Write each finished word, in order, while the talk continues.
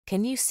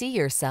Can you see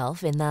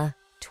yourself in the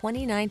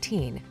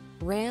 2019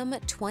 Ram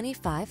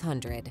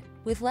 2500?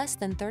 With less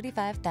than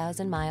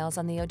 35,000 miles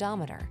on the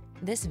odometer,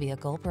 this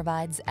vehicle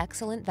provides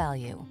excellent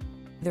value.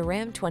 The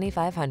Ram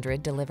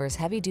 2500 delivers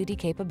heavy-duty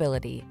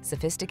capability,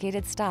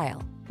 sophisticated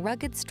style,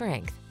 rugged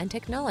strength, and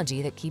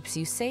technology that keeps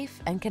you safe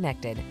and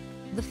connected.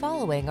 The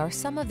following are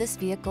some of this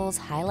vehicle's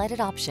highlighted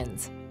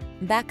options: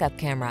 backup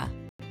camera,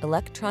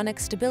 electronic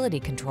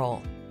stability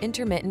control,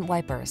 intermittent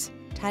wipers,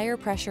 tire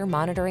pressure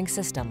monitoring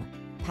system,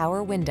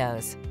 power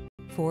windows,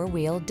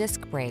 four-wheel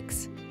disc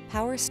brakes,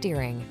 power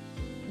steering.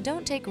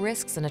 Don't take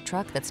risks in a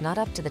truck that's not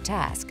up to the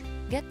task.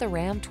 Get the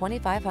Ram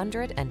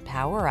 2500 and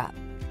power up.